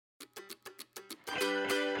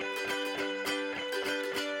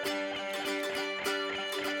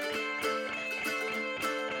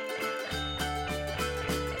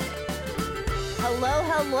Hello,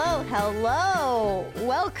 hello, hello.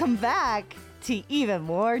 Welcome back to Even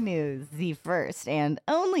More News, the first and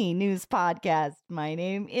only news podcast. My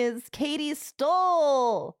name is Katie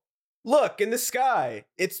Stoll. Look in the sky.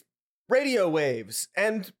 It's radio waves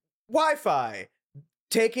and Wi-Fi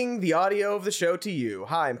taking the audio of the show to you.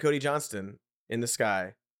 Hi, I'm Cody Johnston in the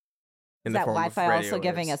sky. Is that Wi-Fi also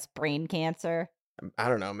giving us brain cancer? I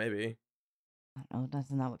don't know, maybe. I don't know,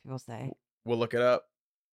 that's not what people say. We'll look it up.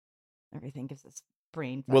 Everything gives us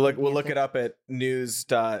brain We'll cancer. look it up at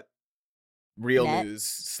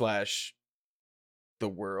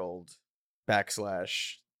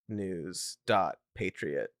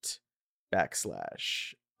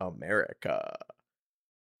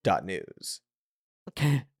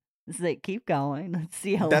Okay. It's like, keep going. Let's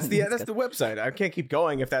see how That's long the this goes. website. I can't keep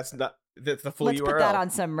going if that's the full Let's URL. put that on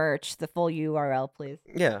some merch, the full URL, please.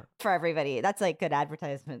 Yeah. For everybody. That's like good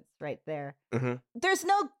advertisements right there. Mm-hmm. There's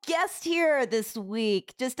no guest here this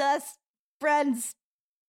week. Just us friends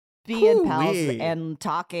being pals and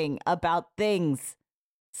talking about things.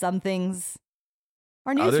 Some things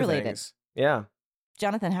are news related. Things. Yeah.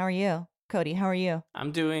 Jonathan, how are you? Cody, how are you?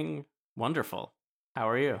 I'm doing wonderful. How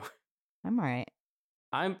are you? I'm all right.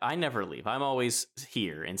 I never leave. I'm always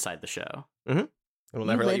here inside the show. Mm-hmm. We'll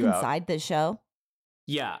never let live you out. inside the show?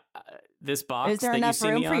 Yeah. This box. Is there that enough you see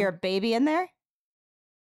room me for on, your baby in there?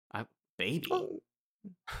 baby?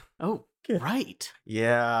 Oh, right.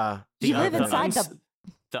 Yeah. You live inside the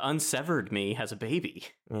unsevered me has a baby.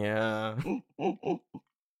 Yeah. Was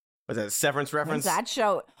that a Severance reference?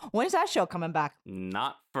 When's that show coming back?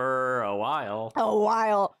 Not for a while. A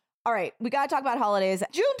while. All right, we got to talk about holidays.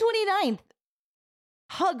 June 29th,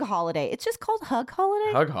 Hug Holiday. It's just called Hug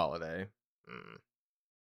Holiday? Hug Holiday. Mm.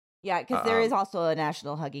 Yeah, because there is also a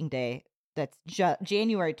National Hugging Day. That's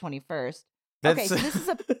January 21st. Okay, so this is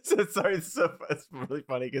a... it's really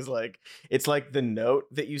funny because it's like the note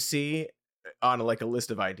that you see on like a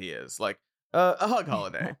list of ideas, like a hug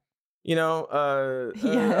holiday. A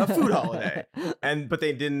food holiday, but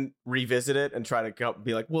they didn't revisit it and try to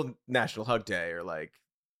be like, well, National Hug Day or like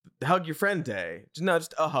Hug Your Friend Day.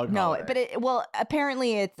 Just a hug holiday. But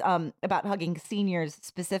apparently it's about hugging seniors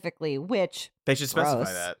specifically, which they should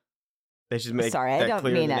specify that. They should make. Sorry, I don't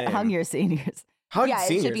mean it. Hug your seniors. Seniors,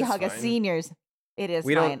 it should be hug us seniors. It is.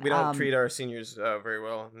 We don't treat our seniors very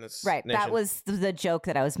well in this. Right. nation. That was the joke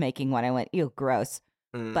that I was making when I went, ew, gross.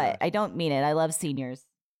 But I don't mean it. I love seniors.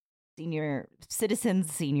 Senior citizens,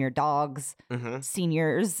 senior dogs,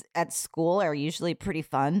 seniors at school are usually pretty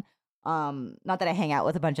fun. Not that I hang out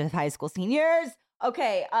with a bunch of high school seniors.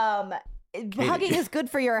 Okay. Hugging is good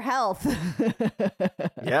for your health.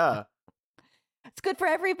 Yeah. It's good for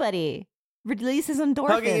everybody. Releases endorphins.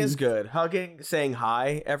 Hugging is good. Saying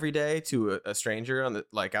hi every day to a stranger on the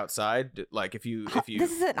outside. Like if you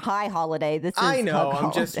This isn't High Holiday. This is I know. Hug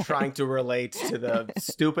I'm just Holiday. trying to relate to the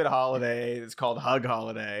stupid holiday. It's called Hug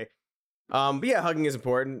Holiday. But yeah, hugging is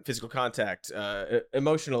important. Physical contact,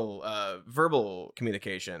 emotional, verbal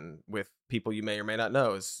communication with people you may or may not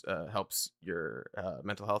know helps your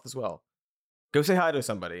mental health as well. Go say hi to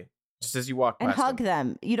somebody just as you walk past and hug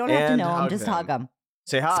them. You don't have to And know them. hug Just them. hug them.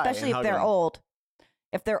 Say hi, especially and if hug they're them. old.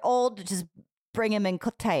 If they're old, just bring them in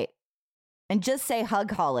tight and just say Hug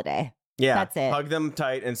Holiday. Yeah, that's it. Hug them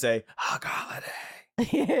tight and say Hug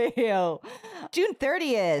Holiday. June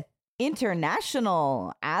 30th,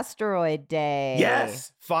 International Asteroid Day.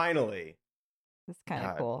 Yes, finally. That's kind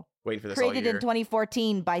of cool. Waiting for this Created all year. in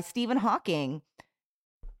 2014 by Stephen Hawking.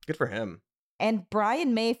 Good for him. And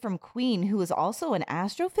Brian May from Queen, who is also an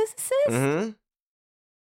astrophysicist. Mm-hmm.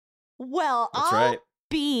 Well, That's I'll right.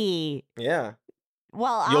 be. Yeah.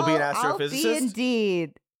 Well, You'll be an I'll be astrophysicist?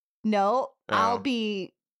 indeed. No, Oh. I'll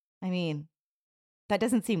be. I mean, that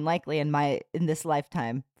doesn't seem likely in this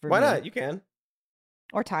lifetime for Why me. not? You can.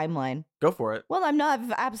 Or timeline. Go for it. Well,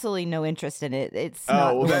 I've absolutely no interest in it. It's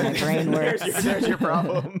not the way my brain works. There's your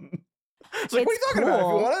problem. It's like, what are you It's talking about? If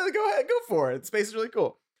cool. you want to go ahead, go for it. Space is really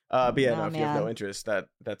cool. But yeah, No, if you have no man. interest,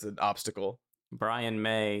 that's an obstacle. Brian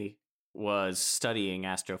May was studying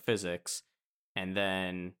astrophysics, and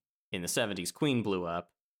then in the 70s, Queen blew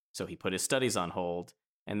up, so he put his studies on hold.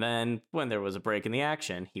 And then when there was a break in the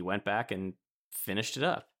action, he went back and finished it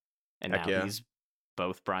up. And Heck now yeah. he's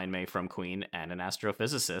both Brian May from Queen and an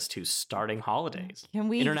astrophysicist who's starting holidays.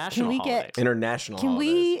 Can International we holidays. get International Can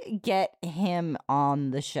holidays. we get him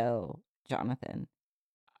on the show, Jonathan?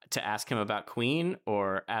 To ask him about Queen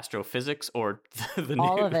or astrophysics or the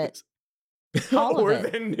All news. of it. All of or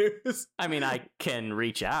it. the news. I mean, I can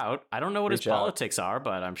reach out. I don't know what his Reach out. politics are,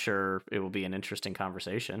 but I'm sure it will be an interesting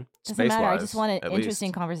conversation. Doesn't matter. I Space-wise, just want an at interesting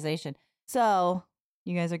least. conversation. So,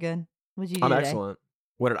 you guys are good. What'd you do I'm today? excellent.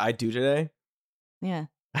 What did I do today? Yeah.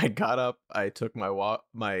 I got up, I took my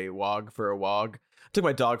dog for a walk,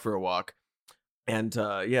 and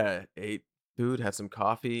ate food, had some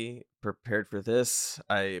coffee, prepared for this.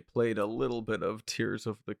 I played a little bit of Tears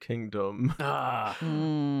of the Kingdom.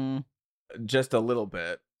 Just a little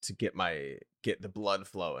bit to get the blood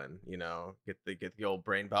flowing, get the old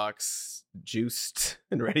brain box juiced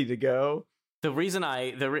and ready to go. The reason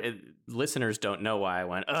listeners don't know why I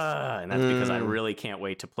went, and that's because I really can't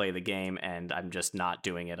wait to play the game, and I'm just not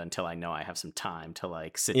doing it until I know I have some time to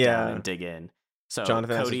like sit down and dig in. So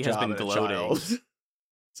Jonathan Cody has been gloating.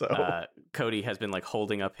 So Cody has been like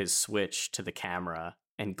holding up his Switch to the camera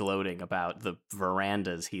and gloating about the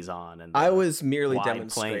verandas he's on. And I was merely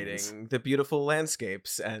demonstrating plains. the beautiful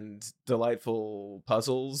landscapes and delightful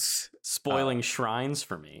puzzles. Spoiling shrines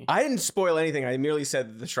for me. I didn't spoil anything. I merely said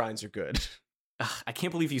that the shrines are good. I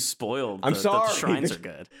can't believe you spoiled. I'm sorry. The shrines are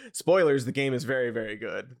good. Spoilers. The game is very, very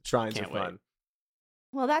good. Shrines are fun. Wait.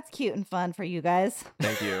 Well, that's cute and fun for you guys.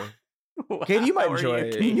 Thank you. Katie, you might enjoy.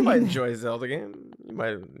 You might enjoy a Zelda game. You might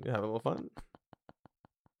have a little fun.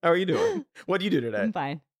 How are you doing? What do you do today? I'm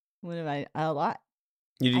fine. What have I? A lot.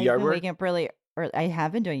 You do yard work? Waking up early. I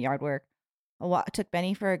have been doing yard work. Took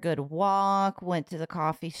Benny for a good walk. Went to the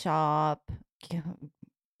coffee shop.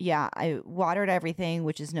 Yeah, I watered everything,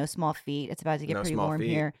 which is no small feat. It's about to get pretty warm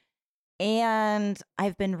here. And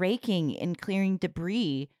I've been raking and clearing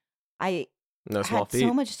debris. I had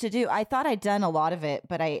so much to do. I thought I'd done a lot of it,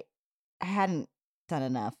 but I hadn't done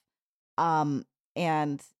enough.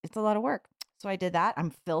 And it's a lot of work. So I did that. I'm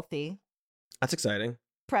filthy. That's exciting.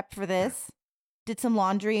 Prepped for this. Did some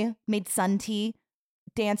laundry. Made sun tea.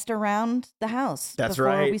 Danced around the house. That's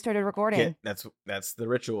before right. we started recording. That's the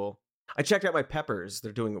ritual. I checked out my peppers.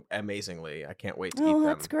 They're doing amazingly. I can't wait to eat them. Oh,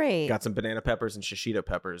 that's great. Got some banana peppers and shishito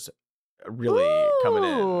peppers. Really coming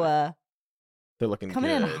in. They're looking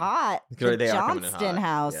coming in hot. They the are coming in Johnston hot.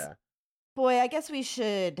 house. Yeah. Boy, I guess we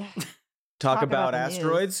should talk about the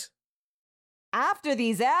asteroids after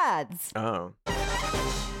these ads. Oh.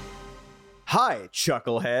 Hi,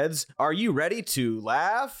 chuckleheads. Are you ready to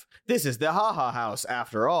laugh? This is the Ha Ha House,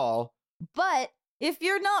 after all. But if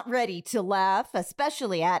you're not ready to laugh,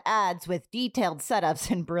 especially at ads with detailed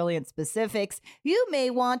setups and brilliant specifics, you may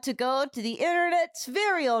want to go to the internet's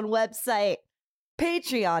very own website,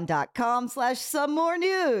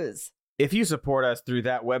 patreon.com/somemorenews. If you support us through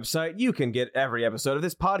that website, you can get every episode of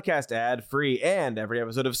this podcast ad-free and every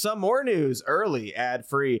episode of Some More News early,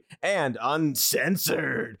 ad-free, and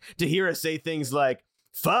uncensored. To hear us say things like,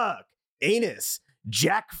 fuck, anus,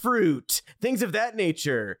 jackfruit, things of that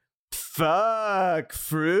nature. Fuck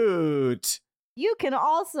fruit. You can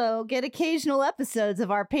also get occasional episodes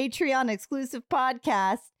of our Patreon exclusive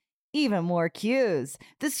podcast, even more cues,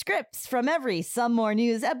 the scripts from every Some More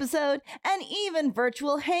News episode, and even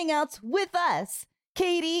virtual hangouts with us,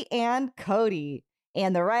 Katie and Cody,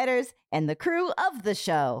 and the writers and the crew of the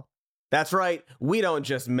show. That's right, we don't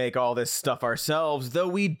just make all this stuff ourselves, though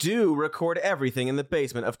we do record everything in the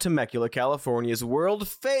basement of Temecula, California's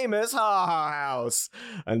world-famous Ha Ha House,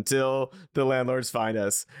 until the landlords find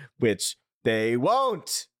us, which they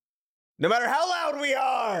won't, no matter how loud we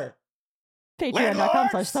are!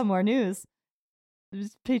 Patreon.com/somemorenews.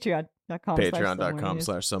 Patreon.com.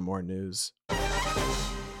 Patreon.com/somemorenews.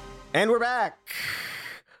 And we're back!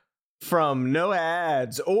 From no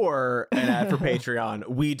ads or an ad for Patreon,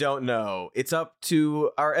 we don't know. It's up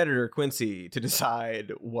to our editor, Quincy, to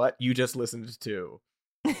decide what you just listened to.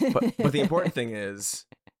 But the important thing is,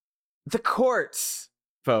 the courts,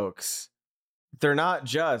 folks, they're not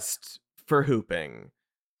just for hooping.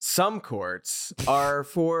 Some courts are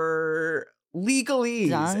for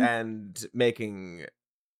legalese and making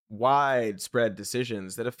widespread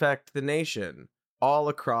decisions that affect the nation all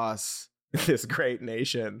across this great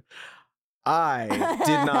nation. I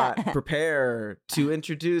did not prepare to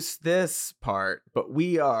introduce this part, but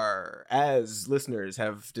we are, as listeners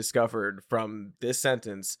have discovered from this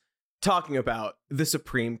sentence, talking about the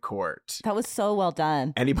Supreme Court. That was so well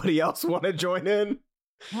done. Anybody else want to join in?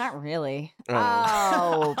 Not really.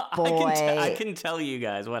 Oh, boy. I can tell you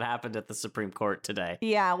guys what happened at the Supreme Court today.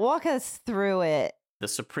 Yeah, walk us through it. The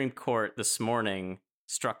Supreme Court this morning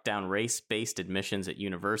struck down race-based admissions at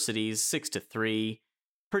universities 6-3,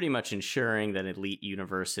 pretty much ensuring that elite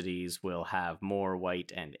universities will have more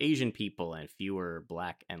white and Asian people and fewer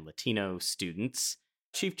Black and Latino students.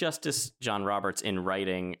 Chief Justice John Roberts, in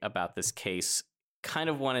writing about this case, kind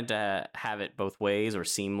of wanted to have it both ways, or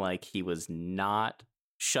seem like he was not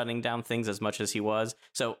shutting down things as much as he was.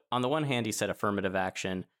 So on the one hand, he said affirmative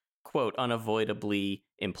action, quote, unavoidably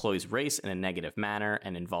employs race in a negative manner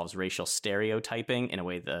and involves racial stereotyping in a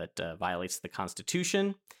way that violates the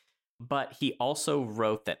Constitution. But he also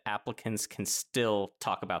wrote that applicants can still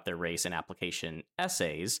talk about their race in application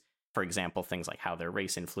essays. For example, things like how their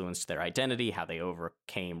race influenced their identity, how they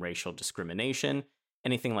overcame racial discrimination,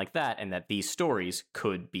 anything like that, and that these stories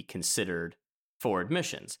could be considered for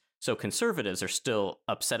admissions. So conservatives are still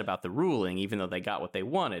upset about the ruling, even though they got what they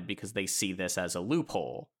wanted, because they see this as a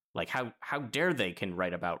loophole. Like, how dare they can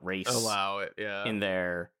write about race allow it, in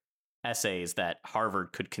their essays, that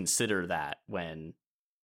Harvard could consider that when,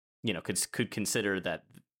 could consider that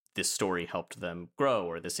this story helped them grow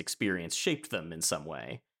or this experience shaped them in some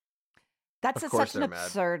way. That's such an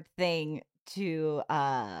absurd thing to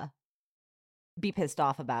be pissed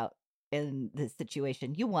off about in this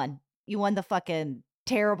situation. You won the fucking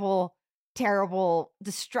terrible,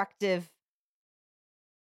 destructive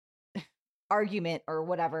argument or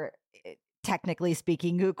whatever, technically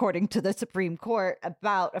speaking, according to the Supreme Court,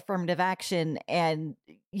 about affirmative action. And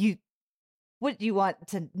what do you want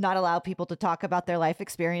to not allow people to talk about their life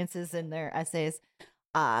experiences in their essays?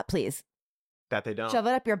 Please. That they don't. Shove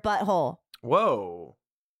it up your butthole. Whoa.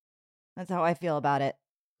 That's how I feel about it.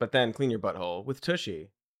 But then clean your butthole with Tushy.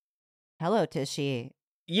 Hello, Tushy.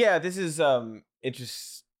 Yeah, this is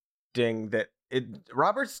interesting that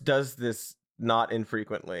Roberts does this not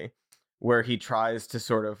infrequently, where he tries to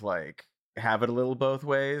sort of like have it a little both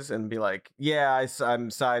ways and be like, yeah, I'm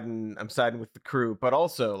siding with the crew, but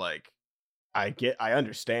also like I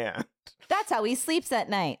understand. That's how he sleeps at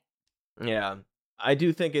night. Yeah, I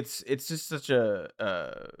do think it's just such a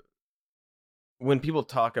when people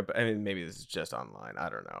talk about, I mean, maybe this is just online, I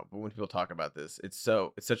don't know, but when people talk about this, it's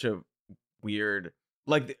such a weird,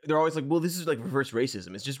 like they're always like, well, this is like reverse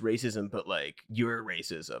racism. It's just racism, but like your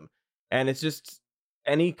racism, and it's just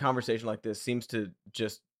any conversation like this seems to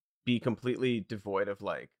just be completely devoid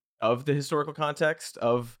of the historical context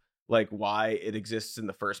of like why it exists in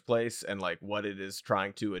the first place and like what it is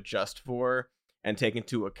trying to adjust for and take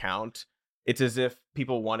into account. It's as if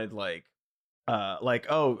people wanted like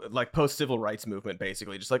post civil rights movement,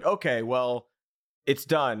 basically just like, okay, well, it's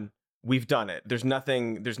done, we've done it, there's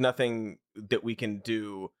nothing that we can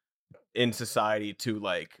do in society to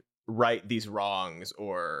like right these wrongs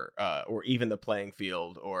or even the playing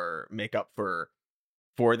field or make up for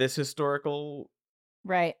this historical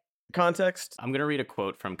context. I'm going to read a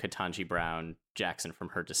quote from Ketanji Brown Jackson from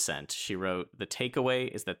her dissent. She wrote, "The takeaway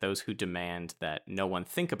is that those who demand that no one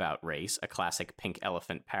think about race, a classic pink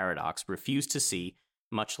elephant paradox, refuse to see,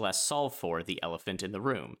 much less solve for, the elephant in the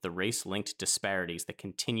room, the race-linked disparities that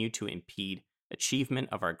continue to impede achievement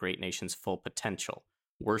of our great nation's full potential.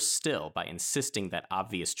 Worse still, by insisting that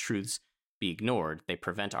obvious truths be ignored, they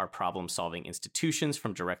prevent our problem-solving institutions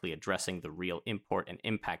from directly addressing the real import and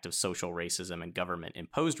impact of social racism and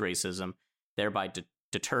government-imposed racism, thereby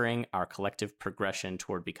deterring our collective progression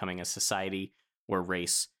toward becoming a society where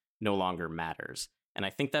race no longer matters." And I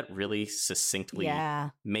think that really succinctly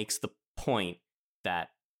makes the point that,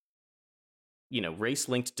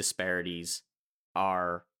 race-linked disparities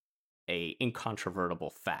are a incontrovertible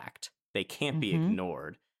fact. They can't be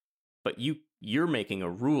ignored. But you're making a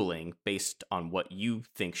ruling based on what you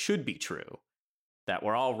think should be true, that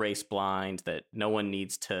we're all race blind, that no one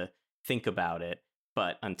needs to think about it.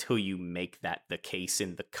 But until you make that the case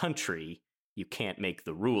in the country, you can't make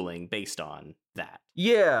the ruling based on that.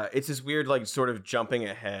 Yeah, it's this weird, like, sort of jumping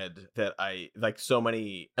ahead that I, like, so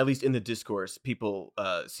many, at least in the discourse, people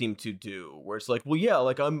seem to do, where it's like, well, yeah,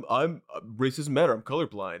 like, I'm race doesn't matter, I'm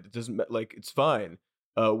colorblind, it doesn't like, it's fine.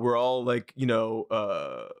 We're all, like,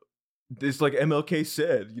 this, like, MLK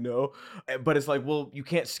said, but it's like, well, you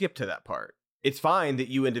can't skip to that part. It's fine that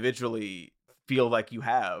you individually feel like you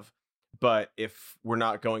have, but if we're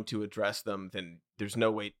not going to address them, then there's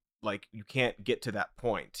no way, like, you can't get to that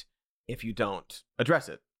point if you don't address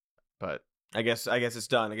it. But I guess it's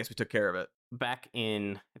done. I guess we took care of it. Back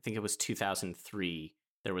in, I think it was 2003,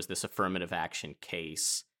 there was this affirmative action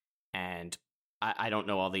case, and I don't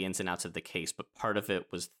know all the ins and outs of the case, but part of it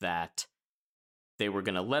was that they were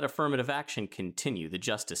going to let affirmative action continue, the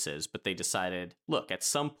justices, but they decided, look, at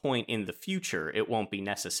some point in the future, it won't be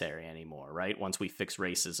necessary anymore, right? Once we fix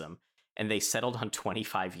racism. And they settled on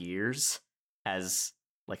 25 years as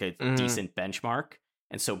like a decent benchmark.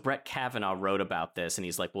 And so Brett Kavanaugh wrote about this, and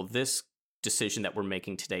he's like, well, this decision that we're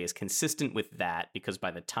making today is consistent with that, because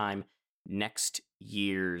by the time next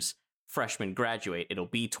year's freshmen graduate, it'll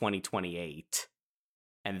be 2028.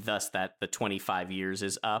 And thus that the 25 years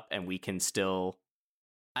is up, and we can still...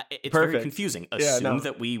 It's Perfect. Very confusing. Assume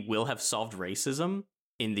that we will have solved racism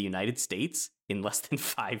in the United States in less than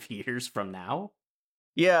 5 years from now.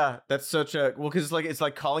 Yeah, that's such a... Well, because it's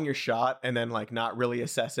like calling your shot and then like not really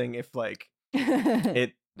assessing if like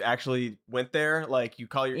it actually went there. Like you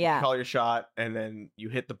call Yeah. your shot, and then you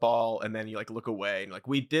hit the ball, and then you like look away, and you're like,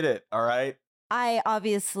 we did it, all right. I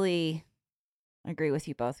obviously agree with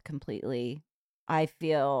you both completely. I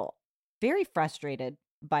feel very frustrated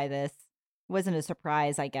by this. Wasn't a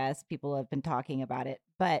surprise, I guess. People have been talking about it,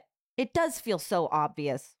 but it does feel so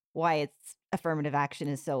obvious why it's affirmative action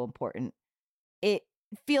is so important. It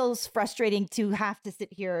feels frustrating to have to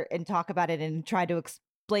sit here and talk about it and try to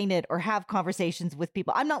explain it or have conversations with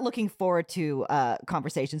people. I'm not looking forward to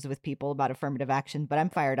conversations with people about affirmative action, but I'm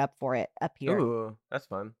fired up for it up here. Ooh, that's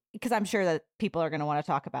fun. Because I'm sure that people are going to want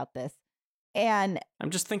to talk about this. And I'm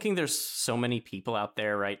just thinking there's so many people out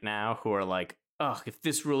there right now who are like, ugh, if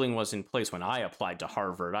this ruling was in place when I applied to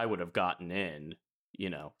Harvard, I would have gotten in. You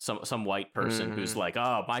know, some white person who's like,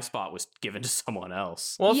 oh, my spot was given to someone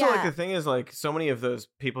else. Well, also, like, the thing is, like, so many of those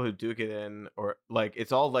people who do get in, or, like,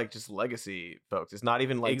 it's all, like, just legacy folks. It's not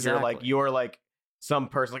even, like, you're, like, some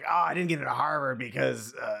person, like, oh, I didn't get into Harvard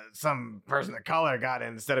because some person of color got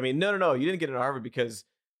in instead of me. No. You didn't get into Harvard because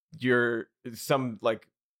you're some, like,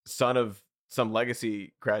 son of some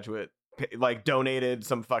legacy graduate, like, donated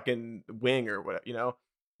some fucking wing or whatever, you know?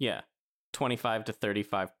 Yeah. 25 to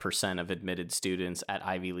 35% of admitted students at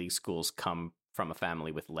Ivy League schools come from a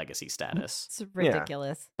family with legacy status. It's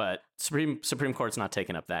ridiculous. But Supreme Court's not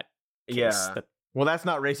taking up that case. Yeah. Well, that's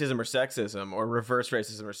not racism or sexism or reverse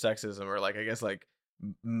racism or sexism or, like, I guess, like,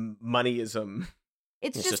 moneyism.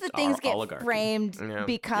 It's just that things get framed,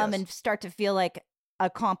 become, and start to feel like a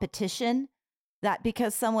competition, that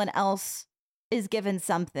because someone else is given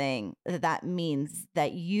something, that means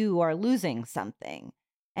that you are losing something.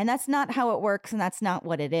 And that's not how it works, and that's not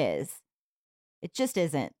what it is. It just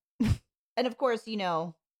isn't. And of course, you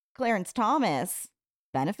know, Clarence Thomas,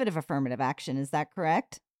 benefit of affirmative action. Is that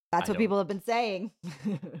correct? That's what people have been saying.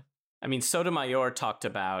 I mean, Sotomayor talked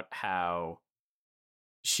about how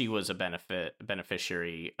she was a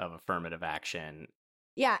beneficiary of affirmative action.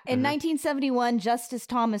 Yeah, in 1971, Justice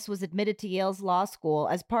Thomas was admitted to Yale's law school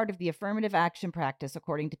as part of the affirmative action practice,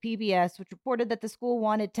 according to PBS, which reported that the school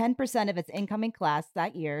wanted 10% of its incoming class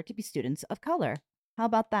that year to be students of color. How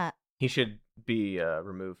about that? He should be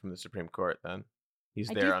removed from the Supreme Court then. He's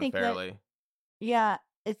there unfairly. Yeah,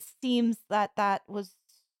 it seems that was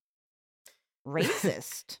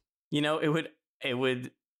racist. You know, it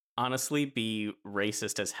would honestly be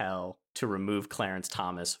racist as hell to remove Clarence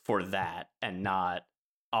Thomas for that and not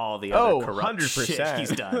all the other corrupt 100%. Shit he's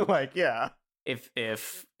done. Like, yeah.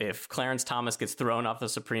 If Clarence Thomas gets thrown off the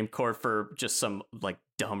Supreme Court for just some like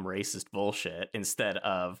dumb racist bullshit instead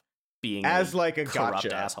of being as like a corrupt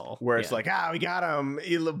gotcha asshole, where it's like, we got him.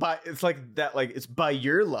 It's like that. Like, it's by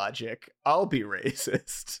your logic, I'll be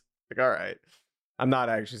racist. Like, all right, I'm not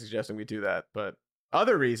actually suggesting we do that, but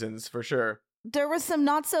other reasons for sure. There was some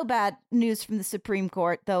not so bad news from the Supreme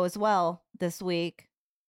Court though as well this week.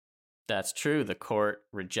 That's true. The court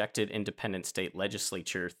rejected independent state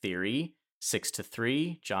legislature theory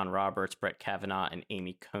 6-3. John Roberts, Brett Kavanaugh, and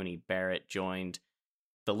Amy Coney Barrett joined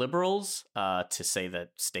the liberals to say that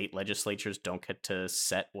state legislatures don't get to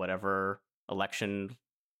set whatever election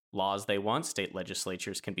laws they want. State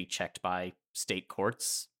legislatures can be checked by state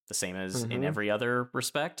courts, the same as in every other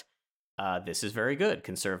respect. This is very good.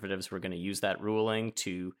 Conservatives were going to use that ruling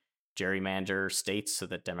to gerrymander states so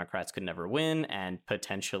that Democrats could never win and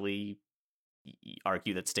potentially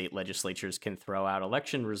argue that state legislatures can throw out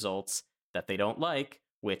election results that they don't like,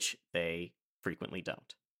 which they frequently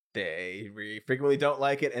don't. They frequently don't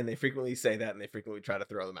like it, and they frequently say that, and they frequently try to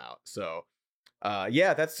throw them out. So,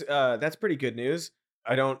 yeah, that's pretty good news.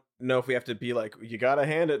 I don't know if we have to be like, you gotta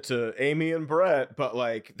hand it to Amy and Brett, but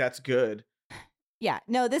like, that's good. Yeah,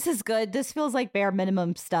 no, this is good. This feels like bare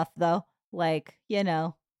minimum stuff, though. Like, you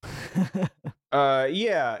know.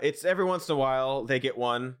 Yeah, it's every once in a while they get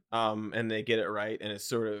one, and they get it right, and it's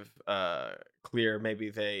sort of clear maybe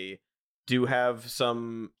they do have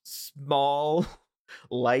some small,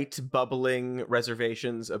 light, bubbling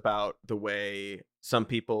reservations about the way some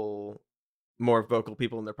people, more vocal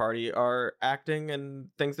people in their party, are acting and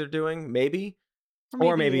things they're doing. Maybe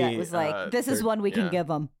or maybe that was like, this is one we can give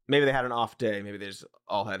them. Maybe they had an off day. Maybe they just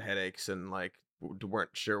all had headaches and like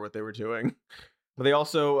weren't sure what they were doing. But they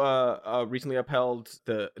also recently upheld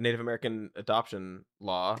the Native American adoption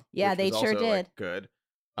law. Yeah, they sure did. Like, good.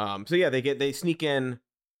 So yeah, they sneak in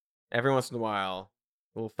every once in a while.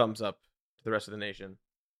 A little thumbs up to the rest of the nation.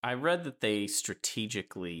 I read that they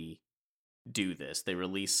strategically do this. They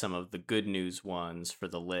release some of the good news ones for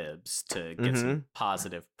the libs to get some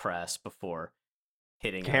positive press before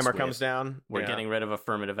hitting Hammer comes down. We're getting rid of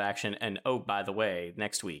affirmative action. And oh, by the way,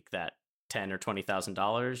 next week that $10,000 or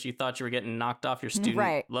 $20,000, you thought you were getting knocked off your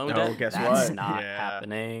student loan debt. Oh, guess That's what? not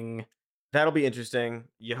happening. That'll be interesting.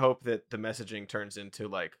 You hope that the messaging turns into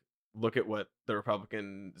like, look at what the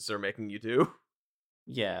Republicans are making you do.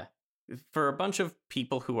 Yeah. For a bunch of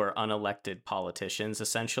people who are unelected politicians,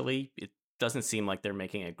 essentially, it doesn't seem like they're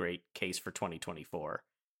making a great case for 2024.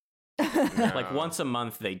 No. Like once a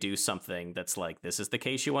month, they do something that's like, this is the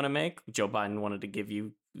case you want to make. Joe Biden wanted to give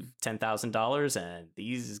you $10,000, and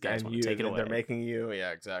these guys want to take it away. They're making you,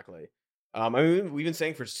 yeah, exactly. I mean, we've been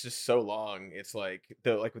saying for just so long. It's like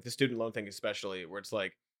with the student loan thing, especially, where it's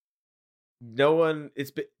like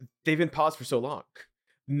they've been paused for so long.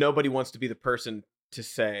 Nobody wants to be the person to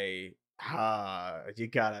say, you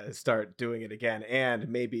gotta start doing it again, and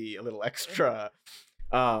maybe a little extra.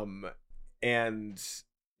 And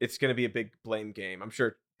it's gonna be a big blame game. I'm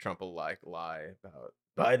sure Trump will lie about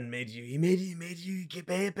Biden made you get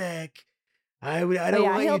pay it back. I don't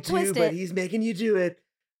want you to, but he's making you do it.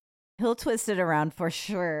 He'll twist it around for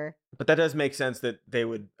sure. But that does make sense that they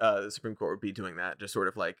would, the Supreme Court would be doing that. Just sort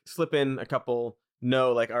of like slip in a couple,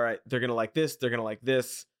 all right, they're going to like this, they're going to like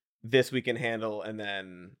this we can handle, and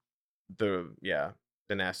then the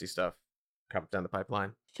nasty stuff comes down the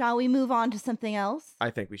pipeline. Shall we move on to something else? I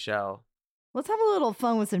think we shall. Let's have a little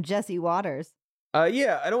fun with some Jesse Waters.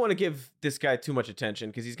 Yeah, I don't want to give this guy too much attention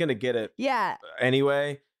because he's going to get it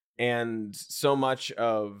anyway. And so much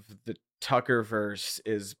of the Tuckerverse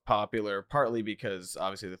is popular, partly because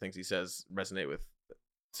obviously the things he says resonate with a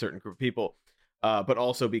certain group of people, but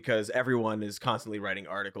also because everyone is constantly writing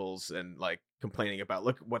articles and like complaining about,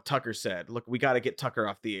 look what Tucker said. Look, we got to get Tucker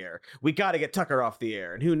off the air. We got to get Tucker off the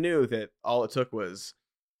air. And who knew that all it took was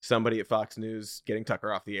somebody at Fox News getting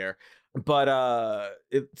Tucker off the air. But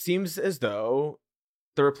it seems as though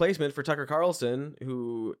the replacement for Tucker Carlson,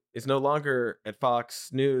 who is no longer at Fox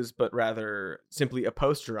News, but rather simply a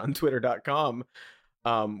poster on Twitter.com,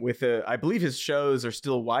 I believe his shows are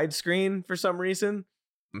still widescreen for some reason,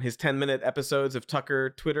 his 10-minute episodes of Tucker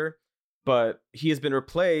Twitter, but he has been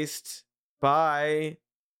replaced by,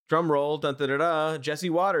 drumroll, Jesse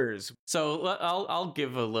Waters. So I'll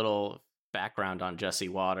give a little background on Jesse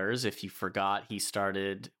Waters. If you forgot, he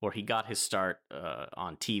got his start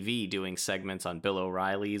on TV doing segments on Bill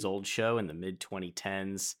O'Reilly's old show in the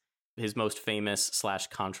mid-2010s. His most famous /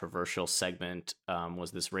 controversial segment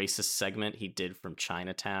was this racist segment he did from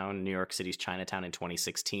Chinatown, New York City's Chinatown in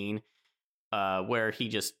 2016, where he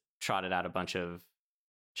just trotted out a bunch of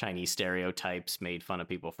Chinese stereotypes, made fun of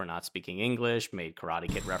people for not speaking English, made Karate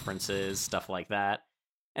Kid references, stuff like that.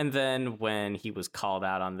 And then when he was called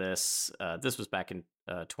out on this was back in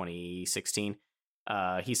 2016,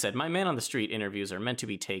 he said, "My man on the street interviews are meant to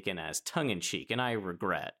be taken as tongue-in-cheek, and I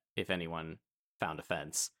regret if anyone found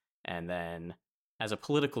offense." And then, as a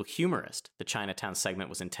political humorist, the Chinatown segment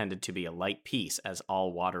was intended to be a light piece, as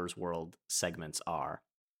all Waters World segments are.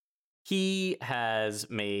 He has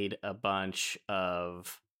made a bunch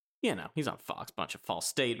of, he's on Fox, bunch of false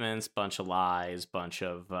statements, bunch of lies, bunch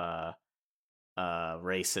of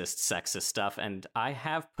racist, sexist stuff, and I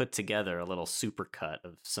have put together a little supercut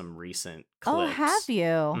of some recent clips. Oh, have you?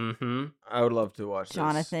 Mm-hmm. I would love to watch this.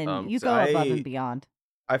 Jonathan, you go above and beyond.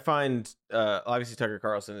 I find, obviously, Tucker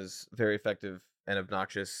Carlson is very effective and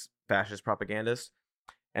obnoxious fascist propagandist,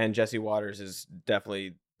 and Jesse Waters is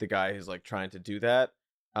definitely the guy who's like trying to do that.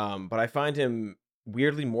 But I find him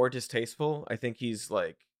weirdly more distasteful. I think he's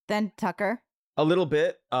like Than Tucker? A little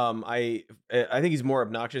bit. I think he's more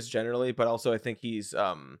obnoxious generally, but also I think he's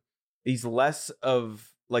less of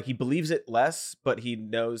like, he believes it less, but he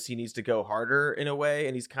knows he needs to go harder in a way,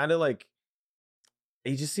 and he's kind of like,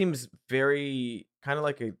 he just seems very kind of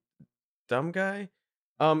like a dumb guy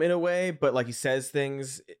in a way, but like he says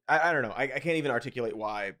things, I don't know, I can't even articulate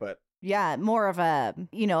why, but yeah, more of a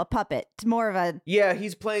puppet, more of a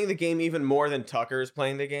he's playing the game even more than Tucker's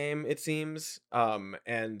playing the game, it seems.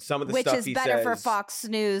 And some of the stuff he says, which is better for Fox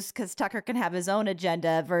News because Tucker can have his own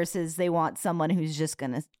agenda versus they want someone who's just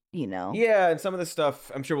gonna yeah. And some of the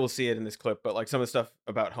stuff, I'm sure we'll see it in this clip, but like some of the stuff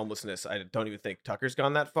about homelessness, I don't even think Tucker's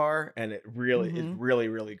gone that far, and it really is really,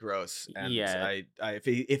 really gross. And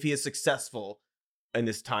if he is successful in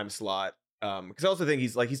this time slot, because I also think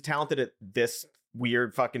he's talented at this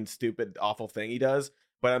weird fucking stupid awful thing he does,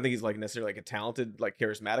 but I don't think he's like necessarily like a talented like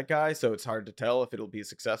charismatic guy, so it's hard to tell if it'll be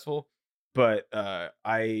successful. But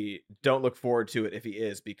I don't look forward to it if he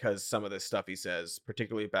is, because some of the stuff he says,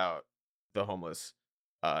 particularly about the homeless,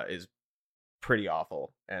 is pretty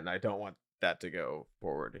awful, and I don't want that to go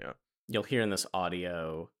forward. You'll hear in this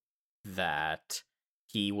audio that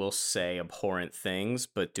he will say abhorrent things,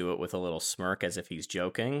 but do it with a little smirk as if he's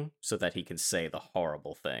joking, so that he can say the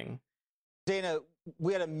horrible thing. Dana,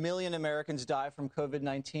 we had 1 million Americans die from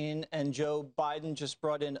COVID-19, and Joe Biden just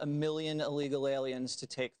brought in 1 million illegal aliens to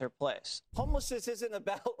take their place. Homelessness isn't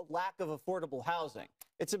about lack of affordable housing.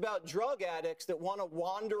 It's about drug addicts that want to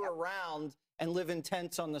wander around and live in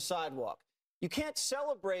tents on the sidewalk. You can't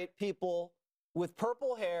celebrate people with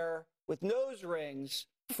purple hair, with nose rings,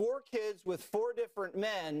 4 kids with 4 different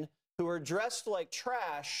men who are dressed like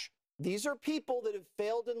trash. These are people that have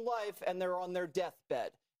failed in life, and they're on their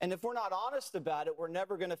deathbed. And if we're not honest about it, we're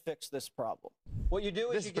never going to fix this problem. What you do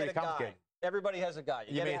is you get a guy. Everybody has a guy.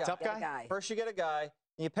 You mean a tough guy? First, you get a guy,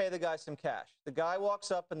 and you pay the guy some cash. The guy walks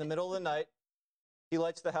up in the middle of the night. He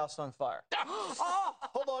lights the house on fire. Oh,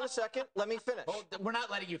 hold on a second. Let me finish. We're not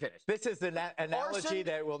letting you finish. This is the analogy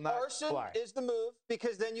that will not fly. Arson is the move,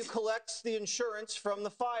 because then you collect the insurance from the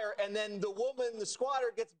fire, and then the woman, the squatter,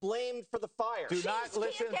 gets blamed for the fire. Do not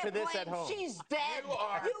listen to this at home. She's dead.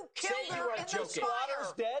 You killed her in the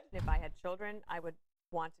fire. Dead? If I had children, I would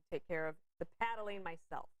want to take care of the paddling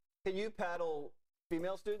myself. Can you paddle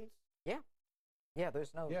female students? Yeah. Yeah,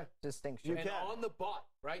 there's no distinction. You And can. on the butt,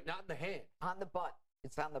 right? Not in the hand. On the butt.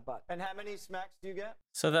 It's on the butt. And how many smacks do you get?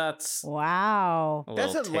 So that's Wow.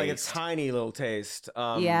 That's little like a taste. tiny little taste.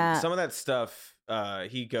 Yeah. Some of that stuff,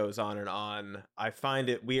 he goes on and on. I find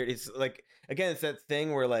it weird. It's like, again, it's that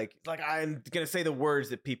thing where like I'm gonna say the words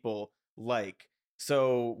that people like.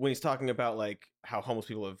 So when he's talking about like how homeless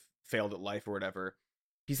people have failed at life or whatever,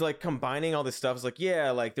 he's like combining all this stuff. It's like, yeah,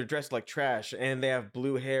 like they're dressed like trash and they have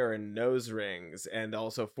blue hair and nose rings and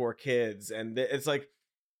also 4 kids. And it's like,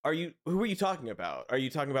 who are you talking about? Are you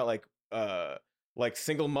talking about like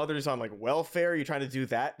single mothers on like welfare? Are you trying to do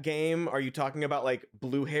that game? Are you talking about like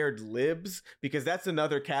blue-haired libs? Because that's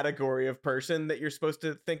another category of person that you're supposed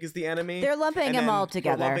to think is the enemy. They're lumping And them then all they're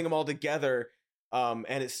together. lumping them all together. And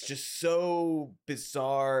it's just so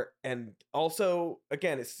bizarre. And also,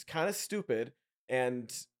 again, it's kind of stupid.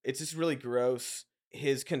 And it's just really gross.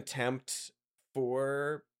 His contempt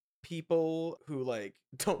for people who like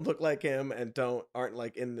don't look like him and aren't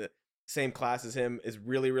like in the same class as him is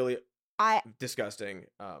really, really disgusting.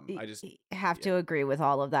 I just have to agree with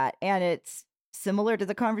all of that. And it's similar to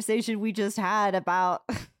the conversation we just had about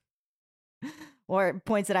or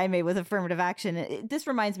points that I made with affirmative action. This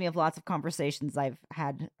reminds me of lots of conversations I've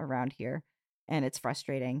had around here, and it's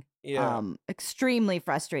frustrating. Yeah. Extremely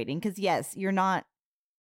frustrating, because yes, you're not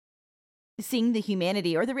seeing the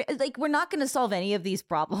humanity or we're not going to solve any of these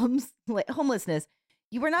problems, like homelessness.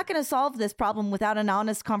 We're not going to solve this problem without an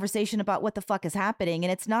honest conversation about what the fuck is happening.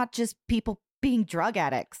 And it's not just people being drug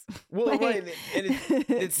addicts. Well, like, right. And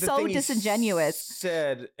it's the so thing he disingenuous.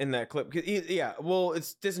 said in that clip. Well,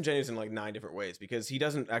 it's disingenuous in like 9 different ways, because he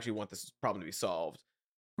doesn't actually want this problem to be solved.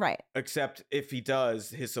 Right. Except if he does,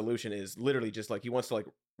 his solution is literally just like he wants to like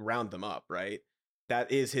round them up, right?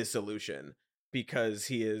 That is his solution, because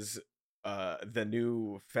he is the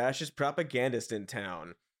new fascist propagandist in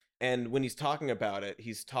town. And when he's talking about it,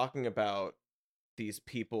 he's talking about these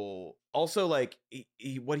people also like he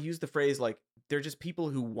used the phrase like they're just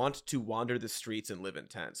people who want to wander the streets and live in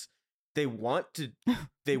tents. They want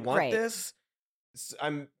Right. this.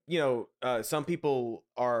 Some people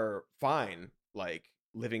are fine like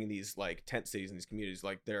living in these like tent cities in these communities,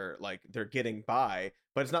 like they're getting by,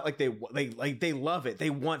 but it's not like they love it.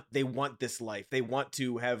 They want this life. They want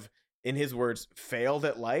to have, in his words, failed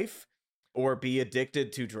at life or be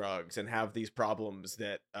addicted to drugs and have these problems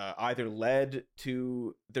that either led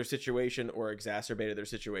to their situation or exacerbated their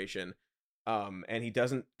situation. And he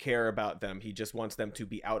doesn't care about them. He just wants them to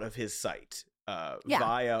be out of his sight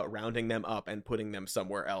via rounding them up and putting them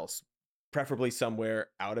somewhere else, preferably somewhere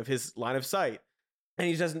out of his line of sight. And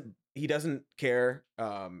he doesn't care.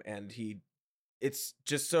 And it's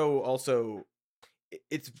just so also,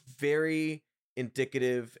 it's very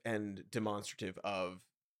indicative and demonstrative of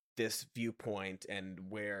this viewpoint and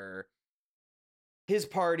where his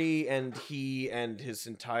party and he and his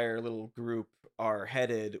entire little group are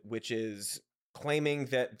headed, which is claiming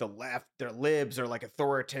that the left, their libs, are like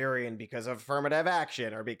authoritarian because of affirmative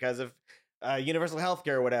action or because of universal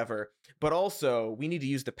healthcare or whatever. But also, we need to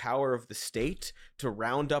use the power of the state to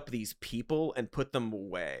round up these people and put them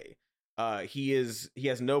away. He has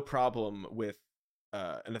no problem with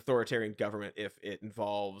an authoritarian government if it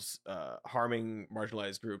involves harming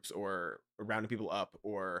marginalized groups or rounding people up,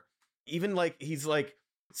 or even like he's like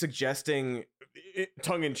suggesting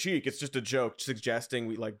tongue-in-cheek, it's just a joke, suggesting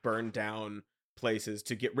we like burn down places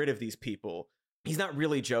to get rid of these people. He's not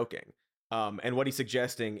really joking. And what he's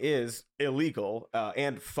suggesting is illegal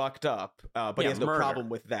and fucked up, but he has no problem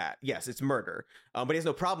with that. Yes, it's murder, but he has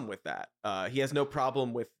no problem with that. He has no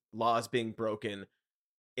problem with laws being broken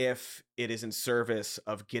if it is in service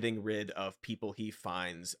of getting rid of people he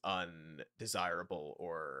finds undesirable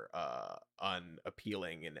or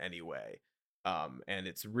unappealing in any way. And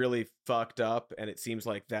it's really fucked up, and it seems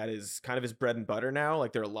like that is kind of his bread and butter now.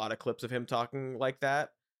 Like, there are a lot of clips of him talking like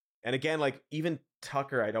that. And again, like, even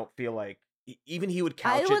Tucker, I don't feel like even he would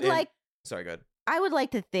couch it in... Sorry, go ahead. I would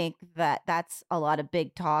like to think that that's a lot of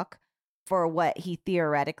big talk for what he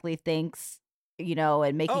theoretically thinks,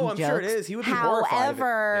 and making jokes. I'm sure it is. He would be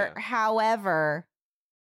horrified. However,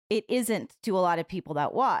 it isn't to a lot of people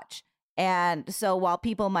that watch. And so while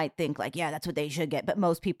people might think like, yeah, that's what they should get, but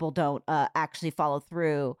most people don't actually follow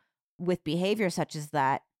through with behavior such as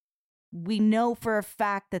that, we know for a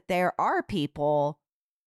fact that there are people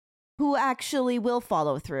who actually will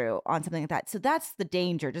follow through on something like that. So that's the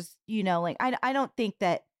danger. Just, I don't think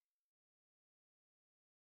that,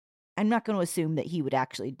 I'm not going to assume that he would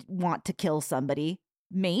actually want to kill somebody.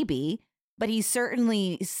 Maybe. But he's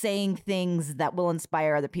certainly saying things that will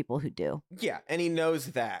inspire other people who do. Yeah, and he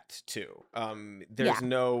knows that, too. There's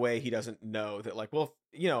no way he doesn't know that, like, well,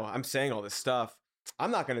 I'm saying all this stuff. I'm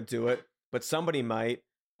not going to do it, but somebody might,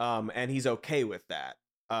 and he's okay with that.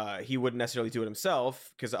 He wouldn't necessarily do it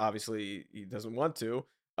himself, because obviously he doesn't want to,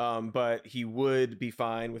 but he would be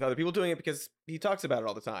fine with other people doing it because he talks about it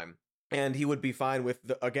all the time. And he would be fine with,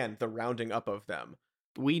 the rounding up of them.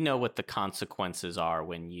 We know what the consequences are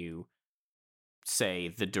when you say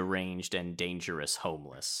the deranged and dangerous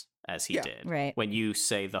homeless, as he did. Right. When you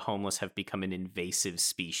say the homeless have become an invasive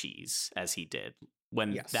species, as he did.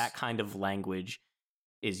 When that kind of language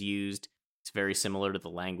is used, it's very similar to the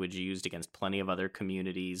language used against plenty of other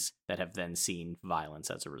communities that have then seen violence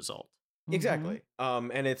as a result. Exactly.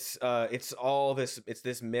 And it's all this, it's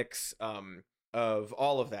this mix of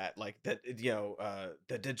all of that, like that,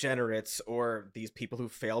 the degenerates, or these people who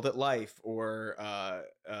failed at life, or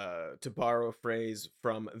to borrow a phrase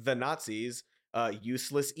from the Nazis,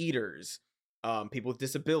 useless eaters, people with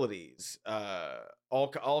disabilities,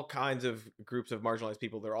 all kinds of groups of marginalized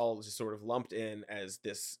people. They're all just sort of lumped in as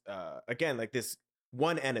this, again, like this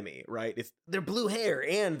one enemy, right? It's their blue hair,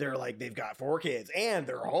 and they're like, they've got 4 kids, and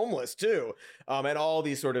they're homeless too, and all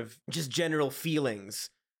these sort of just general feelings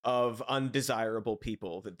of undesirable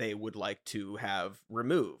people that they would like to have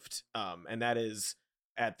removed. And that is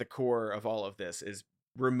at the core of all of this, is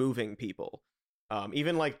removing people.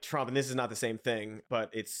 Even like Trump, and this is not the same thing, but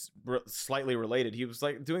it's slightly related. He was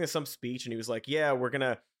like doing some speech, and he was like, yeah, we're going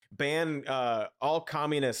to ban all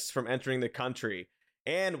communists from entering the country.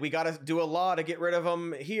 And we got to do a law to get rid of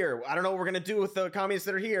them here. I don't know what we're going to do with the communists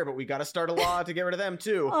that are here, but we got to start a law to get rid of them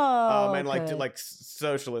too. And like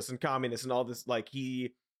socialists and communists and all this, like he's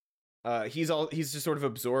just sort of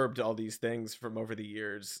absorbed all these things from over the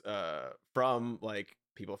years, from like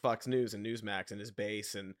people at Fox News and Newsmax and his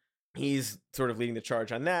base, and he's sort of leading the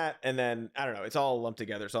charge on that. And then I don't know, it's all lumped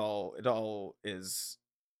together. It's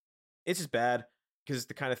just bad, because it's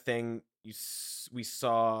the kind of thing we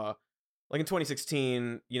saw like in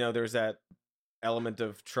 2016. There's that element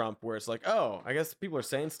of Trump where it's like, oh, I guess people are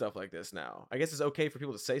saying stuff like this now. I guess it's okay for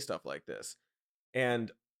people to say stuff like this, and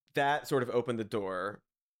that sort of opened the door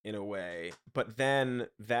in a way. But then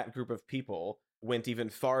that group of people went even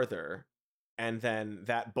farther, and then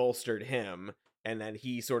that bolstered him, and then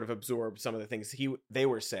he sort of absorbed some of the things they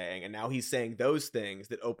were saying, and now he's saying those things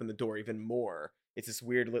that open the door even more. It's this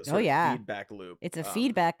weird sort of feedback loop. It's a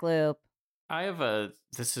feedback loop.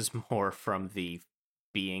 This is more from the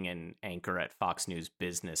being an anchor at Fox News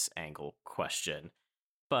business angle question,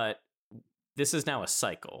 but this is now a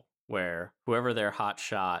cycle where whoever their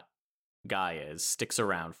hotshot guy is sticks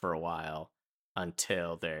around for a while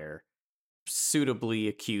until they're suitably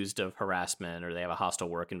accused of harassment or they have a hostile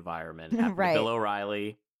work environment. It happened to Bill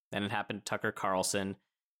O'Reilly, then it happened to Tucker Carlson.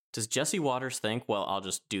 Does Jesse Waters think, well, I'll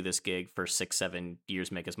just do this gig for 6-7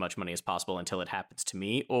 years, make as much money as possible until it happens to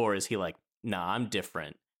me? Or is he like, nah, I'm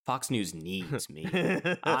different. Fox News needs me.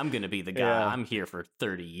 I'm going to be the guy. Yeah. I'm here for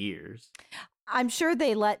 30 years. I'm sure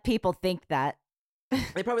they let people think that.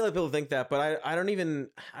 They probably let people think that, but I don't even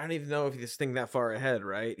know if he's thinking that far ahead,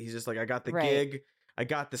 right? He's just like, I got the gig, I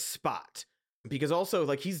got the spot. Because also,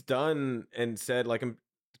 like, he's done and said like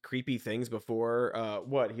creepy things before.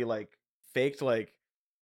 He like faked like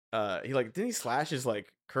didn't he slash his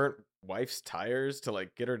like current wife's tires to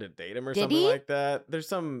like get her to date him or something like that? There's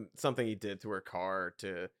something he did to her car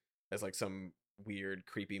as like some weird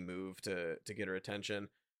creepy move to get her attention.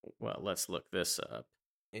 Well, let's look this up.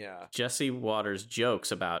 Yeah. Jesse Waters jokes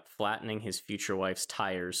about flattening his future wife's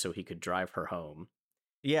tires so he could drive her home.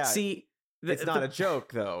 Yeah. See, it's not a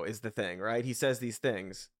joke, though, is the thing, right? He says these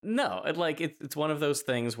things. No, it's one of those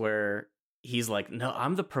things where he's like, no,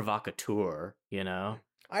 I'm the provocateur,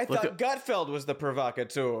 I thought Gutfeld was the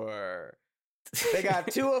provocateur. They got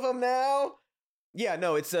two of them now. Yeah,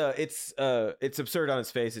 no, it's absurd on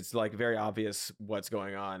its face. It's like very obvious what's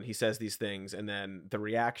going on. He says these things, and then the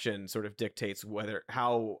reaction sort of dictates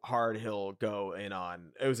how hard he'll go in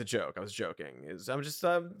on. It was a joke. I was joking. I'm just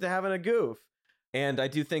having a goof, and I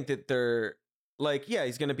do think that they're like, yeah,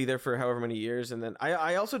 he's going to be there for however many years, and then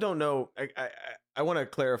I also don't know. I want to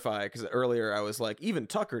clarify because earlier I was like, even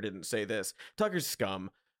Tucker didn't say this. Tucker's scum.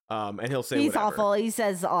 And he'll say he's whatever. awful. He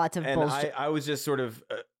says lots of bullshit. I was just sort of,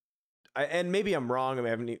 and maybe I'm wrong. I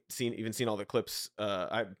haven't seen all the clips.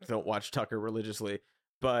 I don't watch Tucker religiously,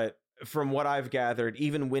 but from what I've gathered,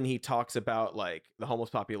 even when he talks about like the homeless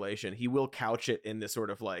population, he will couch it in this sort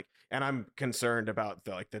of like, and I'm concerned about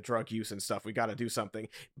the drug use and stuff. We got to do something.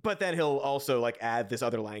 But then he'll also like add this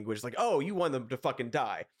other language, like, oh, you want them to fucking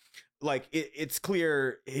die. Like it's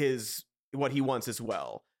clear what he wants as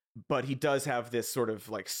well. But he does have this sort of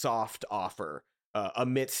like soft offer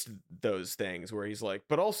amidst those things where he's like,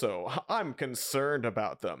 but also I'm concerned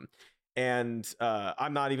about them. And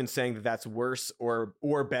I'm not even saying that that's worse or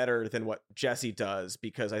better than what Jesse does,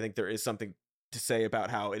 because I think there is something to say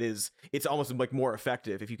about how it's almost like more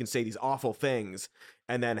effective if you can say these awful things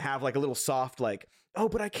and then have like a little soft like, oh,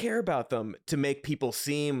 but I care about them, to make people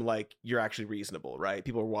seem like you're actually reasonable, right?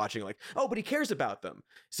 People are watching like, oh, but he cares about them,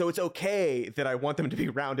 so it's okay that I want them to be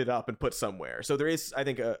rounded up and put somewhere. So there is, I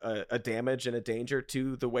think, a damage and a danger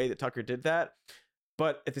to the way that Tucker did that.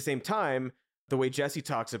 But at the same time, the way Jesse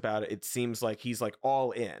talks about it, it seems like he's like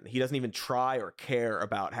all in. He doesn't even try or care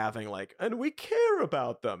about having like, and we care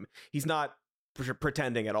about them. He's not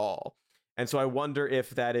pretending at all. And so I wonder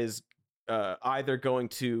if that is either going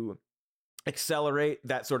to accelerate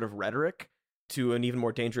that sort of rhetoric to an even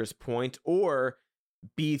more dangerous point, or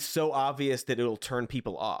be so obvious that it'll turn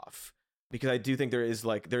people off. Because I do think there's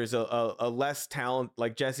a less talent,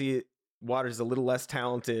 like Jesse Waters is a little less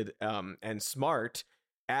talented and smart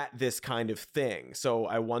at this kind of thing. So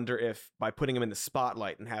I wonder if by putting him in the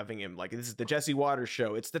spotlight and having him like, this is the Jesse Waters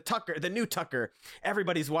show, it's the new Tucker,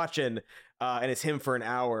 everybody's watching, and it's him for an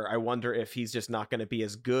hour, I wonder if he's just not going to be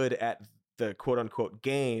as good at the quote unquote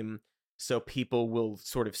game, so people will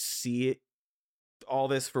sort of see all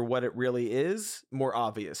this for what it really is more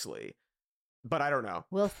obviously. But I don't know.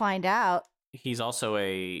 We'll find out. He's also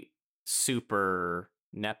a super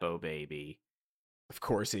Nepo baby. Of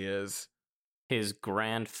course he is. His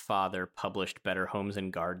grandfather published Better Homes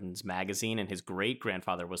and Gardens magazine, and his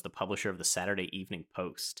great-grandfather was the publisher of the Saturday Evening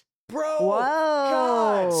Post. Bro! Whoa!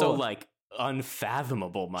 God. So, like,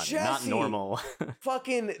 unfathomable money, Jesse, not normal.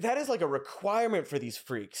 Fucking, that is like a requirement for these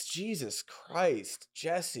freaks. Jesus Christ.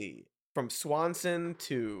 Jesse. From Swanson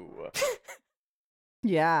to...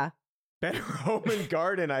 Yeah. Better Home and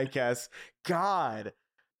Garden, I guess. God.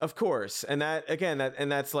 Of course. And that, again,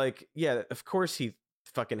 that's like, yeah, of course he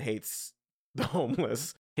fucking hates the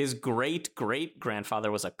homeless. His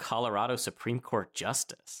great-great-grandfather was a Colorado Supreme Court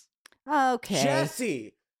justice. Okay.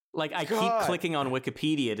 Jesse! Like, I God. keep clicking on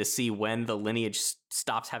Wikipedia to see when the lineage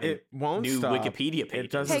stops having new stop. Wikipedia pages.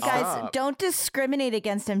 It doesn't Hey guys, stop. don't discriminate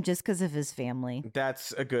against him just because of his family.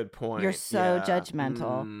 That's a good point. You're so Yeah.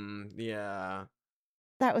 judgmental. Yeah.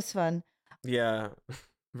 That was fun. Yeah.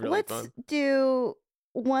 Really Let's fun. do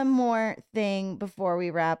one more thing before we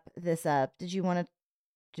wrap this up. Did we want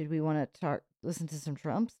to listen to some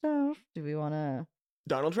Trump stuff? Do we want to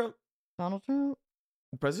Donald Trump? Donald Trump?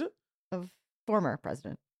 President? Former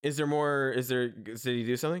president. Is there more? Did he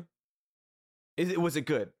do something? Was it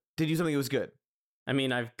good? Did he do something that was good? I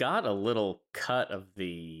mean, I've got a little cut of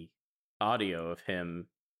the audio of him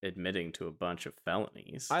admitting to a bunch of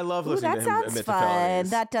felonies. I love Ooh, listening that to him sounds admit to fun. felonies.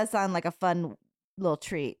 That does sound like a fun little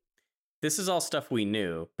treat. This is all stuff we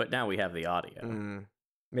knew, but now we have the audio.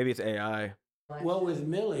 Maybe it's AI. Well, with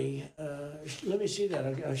Milley, let me see that.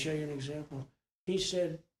 I'll show you an example. He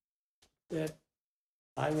said that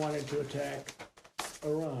I wanted to attack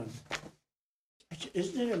Iran.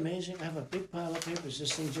 Isn't it amazing? I have a big pile of papers.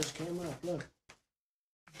 This thing just came up. Look.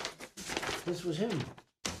 This was him.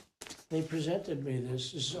 They presented me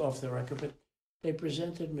this. This is off the record, but they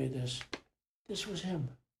presented me this. This was him.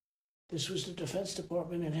 This was the Defense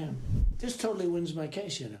Department and him. This totally wins my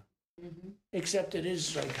case, you know. Mm-hmm. Except it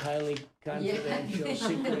is like highly confidential,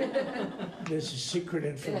 secret. This is secret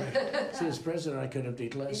information. See, as president, I could have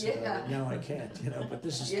did less about it. Now I can't, you know, but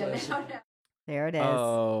this is classic. There it is.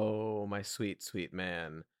 Oh, my sweet, sweet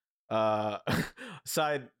man.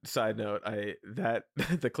 Side note,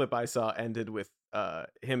 the clip I saw ended with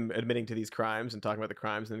him admitting to these crimes and talking about the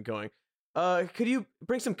crimes and then going, could you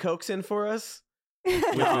bring some Cokes in for us?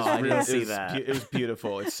 I didn't see that. It was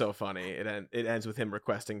beautiful. It's so funny. It ends with him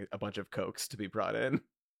requesting a bunch of Cokes to be brought in.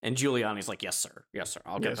 And Giuliani's like, yes, sir. Yes, sir.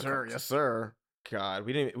 I'll get the quotes. Yes, sir. God,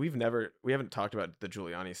 we haven't talked about the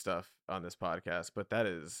Giuliani stuff on this podcast, but that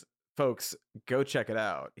is, folks, go check it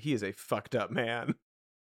out. He is a fucked up man.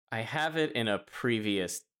 I have it in a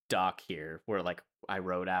previous doc here where like I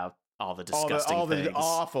wrote out all the disgusting all things. the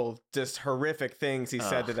awful, just horrific things he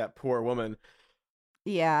said to that poor woman.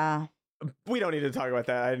 Yeah. We don't need to talk about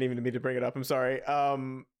that. I didn't even mean to bring it up. I'm sorry.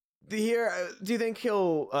 Do you think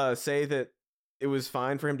he'll say that it was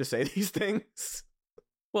fine for him to say these things?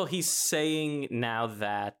 Well, he's saying now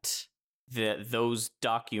that those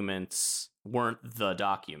documents weren't the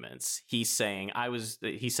documents. He's saying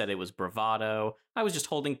he said it was bravado. I was just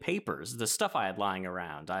holding papers, the stuff I had lying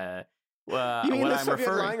around. You mean the stuff you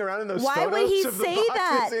had lying around in those Why photos would he of the say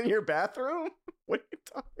boxes that? in your bathroom? What are you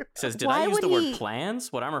talking about? He says, did I use the word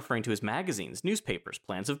plans? What I'm referring to is magazines, newspapers,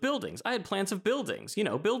 plans of buildings. I had plans of buildings,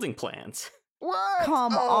 building plans. What?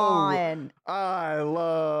 Come on. I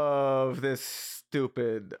love this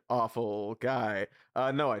stupid, awful guy.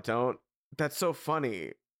 No, I don't. That's so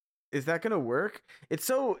funny. Is that gonna work? It's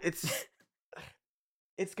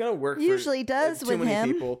gonna work. Usually does too with many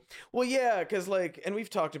him. people. Well, yeah, because and we've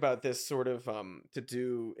talked about this sort of to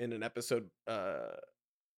do in an episode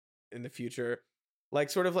in the future,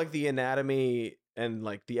 sort of like the anatomy and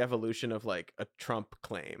like the evolution of like a Trump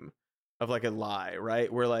claim of like a lie,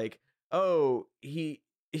 right? Where like, oh,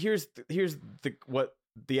 here's what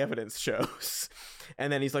the evidence shows,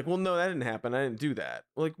 and then he's like, well, no, that didn't happen, I didn't do that.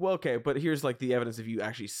 Like, well, okay, but here's like the evidence of you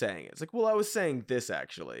actually saying it. It's like, well, I was saying this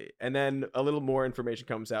actually, and then a little more information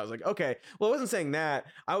comes out. It's like, okay, well, I wasn't saying that,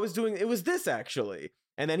 it was this actually.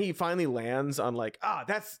 And then he finally lands on like,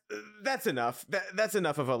 that's enough, that's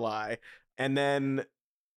enough of a lie. And then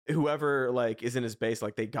whoever like is in his base,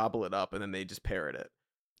 like they gobble it up and then they just parrot it.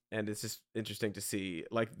 And it's just interesting to see,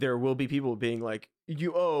 like, there will be people being like,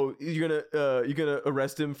 you're gonna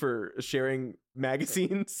arrest him for sharing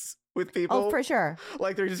magazines with people. Oh, for sure.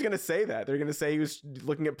 Like, they're just gonna say that. They're gonna say he was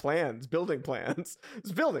looking at plans, building plans.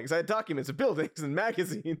 It's buildings. I had documents of buildings and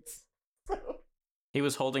magazines. He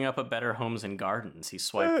was holding up a Better Homes and Gardens. He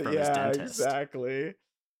swiped from his dentist. Exactly.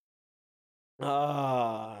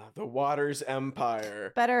 The Waters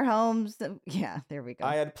Empire. Better Homes. Yeah, there we go.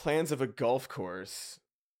 I had plans of a golf course.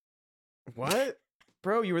 What?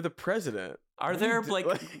 Bro, you were the president. Are there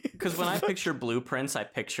because when I picture blueprints, I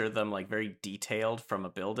picture them like very detailed from a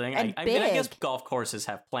building. And I mean, I guess golf courses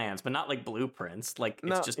have plans, but not like blueprints. Like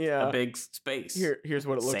it's just a big space. Here's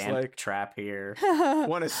what it looks Sand like. Trap here.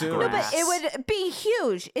 One assumes. No, but it would be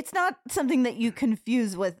huge. It's not something that you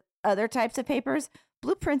confuse with other types of papers.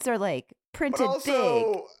 Blueprints are like printed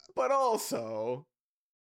big. But also,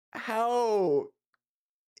 how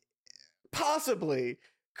possibly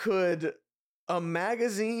could a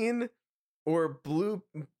magazine or blue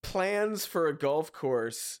plans for a golf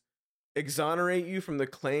course exonerate you from the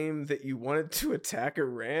claim that you wanted to attack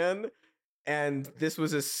Iran, and this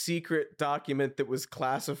was a secret document that was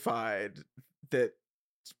classified that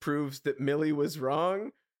proves that Milley was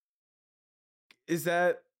wrong?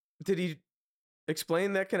 Did he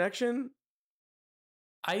explain that connection?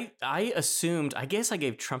 I assumed, I guess I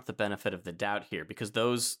gave Trump the benefit of the doubt here because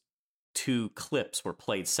those two clips were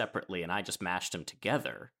played separately and I just mashed them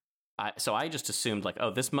together. So I just assumed like,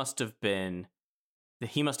 oh, he must have been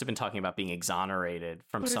talking about being exonerated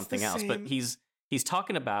from something else. But he's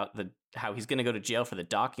talking about how he's going to go to jail for the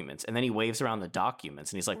documents, and then he waves around the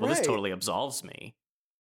documents and he's like, well, this totally absolves me.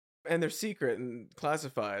 And they're secret and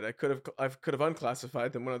classified. I could have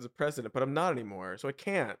unclassified them when I was the president, but I'm not anymore, so I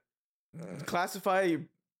can't classify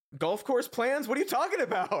golf course plans. What are you talking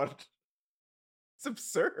about? It's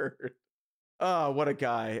absurd. Oh, what a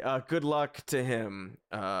guy. Good luck to him.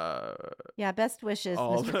 Yeah, best wishes,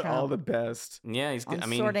 Mr. Trump. All the best. Yeah, he's good. I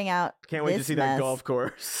mean, sorting out. Can't wait to see that golf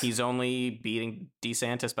course. He's only beating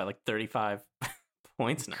DeSantis by like 35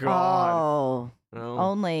 points now. God.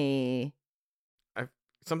 Only.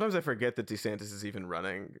 Sometimes I forget that DeSantis is even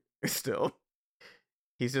running still.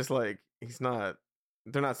 He's just like,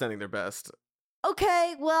 they're not sending their best.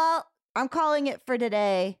 Okay, well, I'm calling it for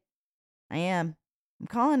today. I am. I'm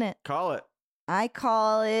calling it. Call it. I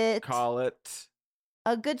call it. Call it.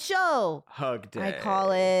 A good show. Hug day. I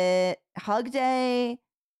call it Hug Day.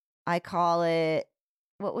 I call it.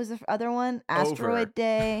 What was the other one? Asteroid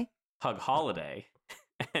Day. Hug Holiday.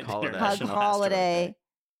 Hug Holiday.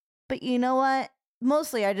 But you know what?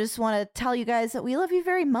 Mostly, I just want to tell you guys that we love you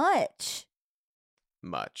very much.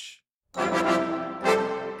 Much.